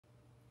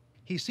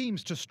He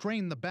seems to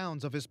strain the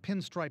bounds of his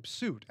pinstripe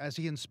suit as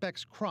he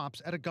inspects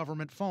crops at a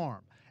government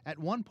farm. At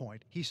one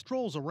point, he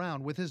strolls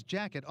around with his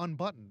jacket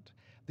unbuttoned.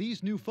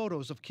 These new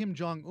photos of Kim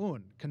Jong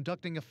Un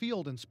conducting a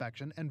field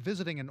inspection and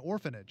visiting an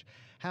orphanage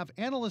have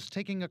analysts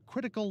taking a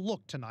critical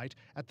look tonight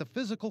at the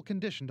physical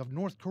condition of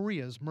North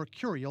Korea's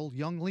mercurial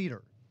young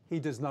leader. He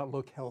does not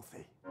look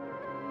healthy.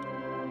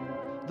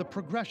 The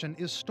progression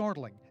is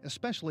startling,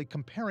 especially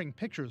comparing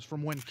pictures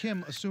from when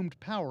Kim assumed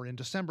power in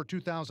December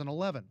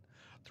 2011,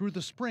 through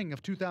the spring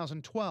of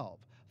 2012,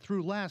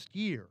 through last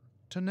year,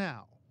 to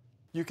now.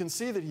 You can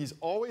see that he's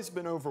always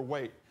been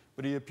overweight,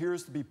 but he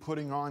appears to be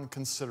putting on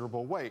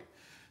considerable weight.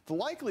 The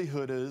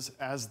likelihood is,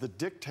 as the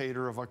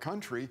dictator of a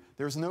country,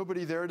 there's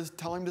nobody there to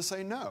tell him to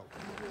say no.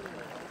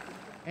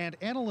 And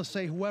analysts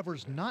say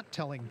whoever's not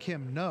telling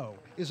Kim no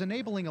is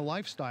enabling a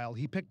lifestyle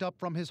he picked up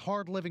from his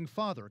hard-living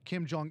father,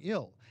 Kim Jong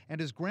Il, and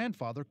his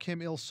grandfather,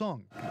 Kim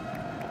Il-sung.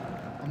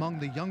 Among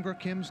the younger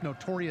Kim's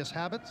notorious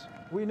habits?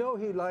 We know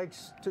he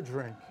likes to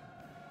drink.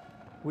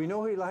 We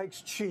know he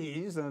likes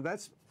cheese, and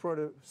that's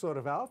sort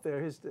of out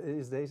there his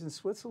days in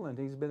Switzerland.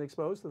 He's been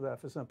exposed to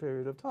that for some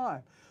period of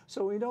time.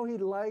 So we know he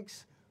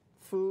likes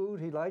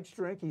food, he likes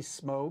drink, he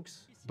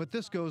smokes. But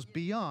this goes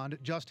beyond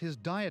just his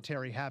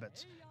dietary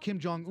habits. Kim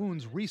Jong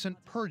Un's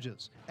recent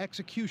purges,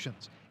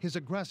 executions, his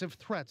aggressive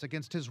threats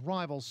against his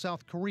rivals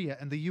South Korea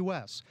and the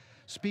U.S.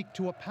 speak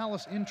to a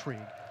palace intrigue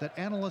that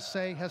analysts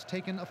say has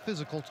taken a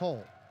physical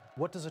toll.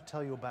 What does it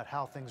tell you about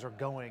how things are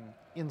going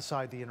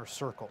inside the inner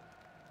circle?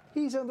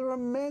 He's under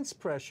immense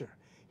pressure.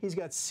 He's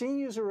got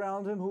seniors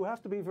around him who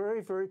have to be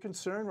very, very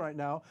concerned right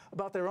now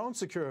about their own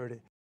security.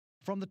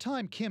 From the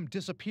time Kim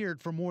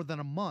disappeared for more than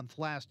a month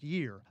last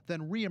year,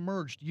 then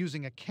re-emerged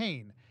using a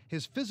cane,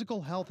 his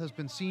physical health has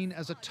been seen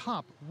as a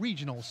top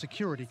regional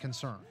security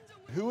concern.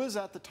 Who is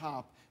at the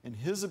top and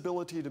his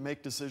ability to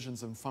make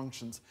decisions and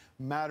functions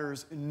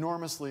matters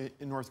enormously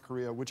in North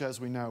Korea, which,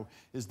 as we know,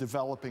 is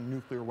developing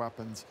nuclear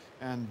weapons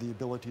and the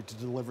ability to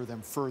deliver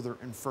them further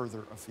and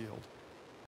further afield.